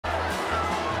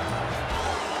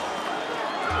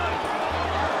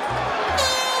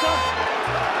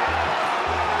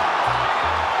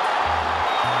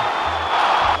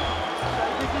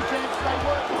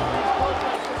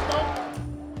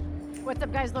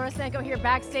Laura Sanko here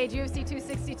backstage, UFC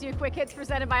 262, quick hits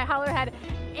presented by Howlerhead,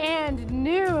 and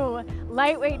new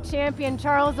lightweight champion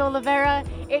Charles Oliveira.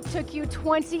 It took you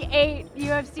 28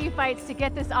 UFC fights to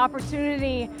get this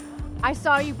opportunity. I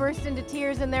saw you burst into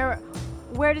tears in there.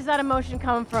 Where does that emotion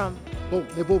come from? Bom,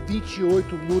 levou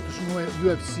 28 lutas no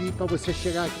UFC para você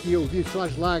chegar aqui, eu vi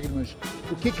suas lágrimas.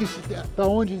 O que isso, para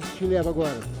onde isso te leva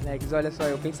agora? Alex, olha só,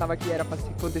 eu pensava que era para ter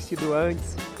acontecido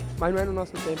antes, mas não é no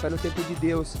nosso tempo, é no tempo de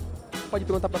Deus. Pode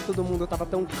perguntar para todo mundo, eu estava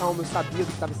tão calmo, eu sabia do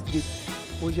que estava escrito.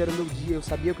 Hoje era o meu dia, eu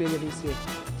sabia que eu ia vencer.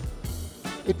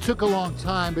 It took a long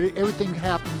time, but everything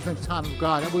happens in the time of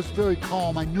God. I was very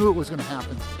calm. I knew it was going to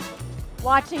happen.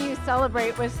 Watching you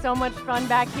celebrate was so much fun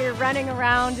back here, running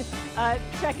around,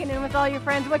 checking in with all your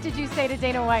friends. What did you say to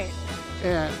Dana White?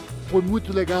 Foi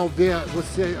muito legal ver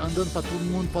você andando para todo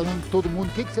mundo, falando com todo mundo.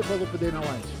 O que você falou para Dana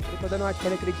White? Eu tô dando uma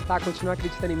quero acreditar, continuar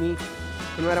acreditando em mim.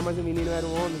 Eu não era mais um menino, eu era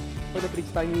um homem. Pode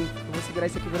acreditar em mim. Eu vou segurar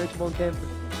isso aqui durante um bom tempo.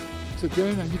 So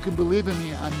Dana, you can believe in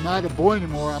me. I'm not a boy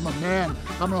anymore. I'm a man.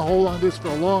 I'm going to hold on to this for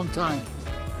a long time.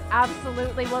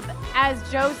 Absolutely. Well, as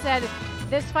Joe said,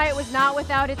 this fight was not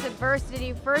without its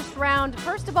adversity. First round,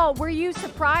 first of all, were you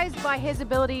surprised by his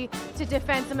ability to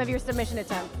defend some of your submission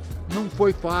attempts? Não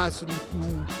foi fácil.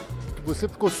 Você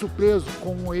ficou surpreso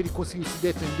como ele conseguiu se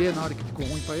defender na hora que ficou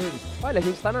ruim para ele? Olha, a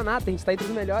gente está na nata, a gente está entre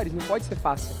os melhores. Não pode ser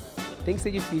fácil. Tem que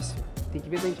ser difícil. Tem que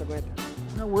ver se a gente aguenta.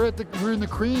 No, we're in the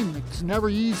cream. It's never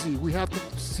easy. We have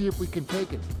to see if we can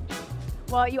take it.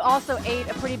 Well, you also ate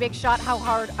a pretty big shot. How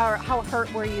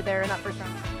hurt were you there in that first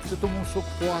round? Você tomou soco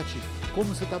forte.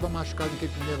 Como você estava machucado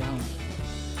naquele primeiro round?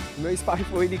 O meu sparring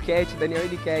foi o Ilicat, Daniel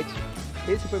Ilicat.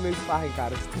 Esse foi meu sparring,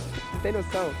 cara. Você tem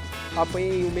noção? Eu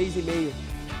apanhei um mês e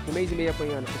meio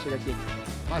apanhando pra chegar aqui.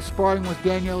 My sparring was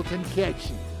Daniel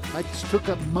Ilicat. I took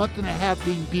a month and a half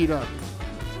being beat up.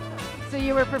 So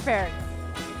you were prepared?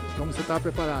 Como você estava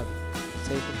preparado?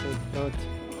 100% pronto.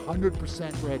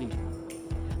 100% ready.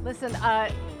 Listen,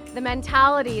 the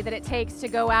mentality that it takes to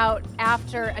go out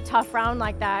after a tough round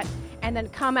like that and then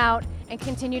come out and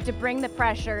continue to bring the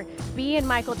pressure, be in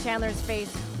Michael Chandler's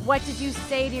face. What did you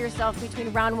say to yourself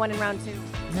between round 1 and round 2?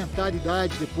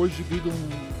 Mentalidade, depois de vir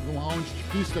um round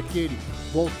difícil daquele,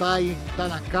 voltar e estar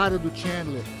na cara do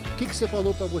Chandler. O que você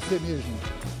falou para você mesmo?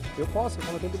 Eu posso, eu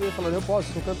tava o tempo todo falando, eu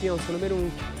posso, sou campeão, sou número 1.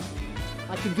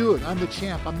 I can do it, I'm the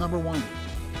champ, I'm number 1.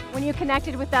 When you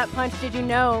connected with that punch, did you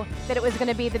know that it was going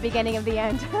to be the beginning of the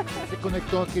end? Você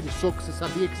conectou aquele soco, você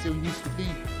sabia que seria o início do fim?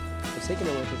 Eu sei que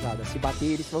não é pesada, se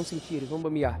bater eles vão sentir, eles vão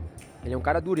bambear. Ele é um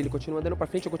cara duro, ele continua andando pra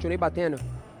frente, eu continuei batendo.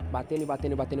 Batendo,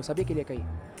 eu sabia que ele ia cair.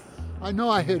 I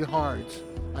know I hit hard.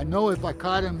 I know if I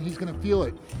caught him, he's going to feel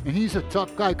it. And he's a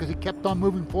tough guy because he kept on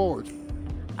moving forward.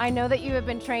 I know that you have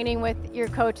been training with your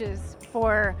coaches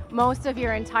for most of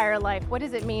your entire life. What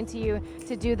does it mean to you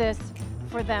to do this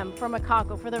for them, for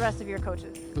Macaco, for the rest of your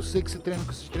coaches? Eu sei que você treina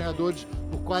com esses treinadores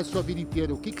por quase sua vida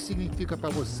inteira. O que significa para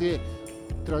você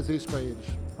trazer isso para eles?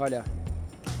 Olha,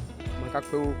 o Macaco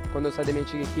foi quando eu saí da minha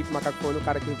antiga equipe, o Macaco foi o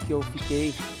cara que eu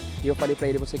fiquei e eu falei para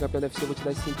ele, você é campeão da UFC, eu vou te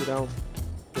dar esse cinturão.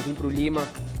 Eu vim pro Lima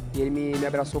e ele me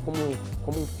abraçou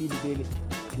como um filho dele,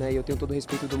 né? E eu tenho todo o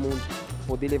respeito do mundo.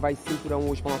 Poder levar esse cinturão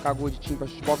hoje para Macaco de time, para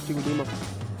Boxe de Lima,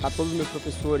 a todos os meus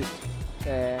professores,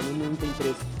 não tem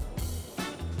preço.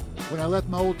 When I left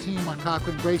my old team,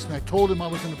 Macaco embraced me. I told him I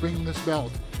was going to bring him this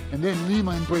belt. And then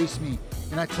Lima embraced me.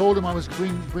 And I told him I was going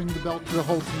to bring the belt to the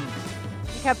whole team.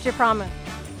 You kept your promise.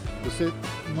 Você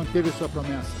manteve a sua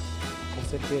promessa. Com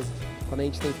certeza. Quando a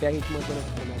gente tem fé, a gente mantém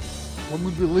a promessa. When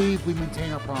we believe, we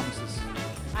maintain our promises.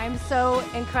 I'm so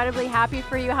incredibly happy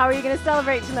for you. How are you going to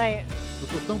celebrate tonight? Eu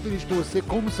estou tão feliz por você.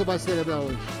 Como você vai celebrar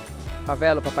hoje?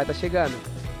 Favela, o papai tá chegando.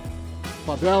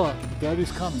 Favela,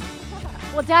 Daddy's coming.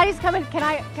 Well, Daddy's coming. Can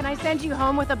I send you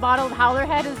home with a bottle of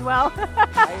Howlerhead as well?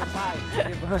 Aí,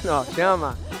 pai, ó,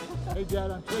 chama. Hey, Dad,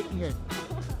 I'm taking it.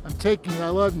 I'm taking it. I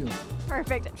love you.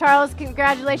 Perfect. Charles,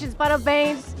 congratulations.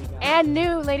 Parabéns. And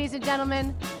new, ladies and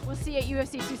gentlemen. We'll see you at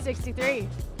UFC 263.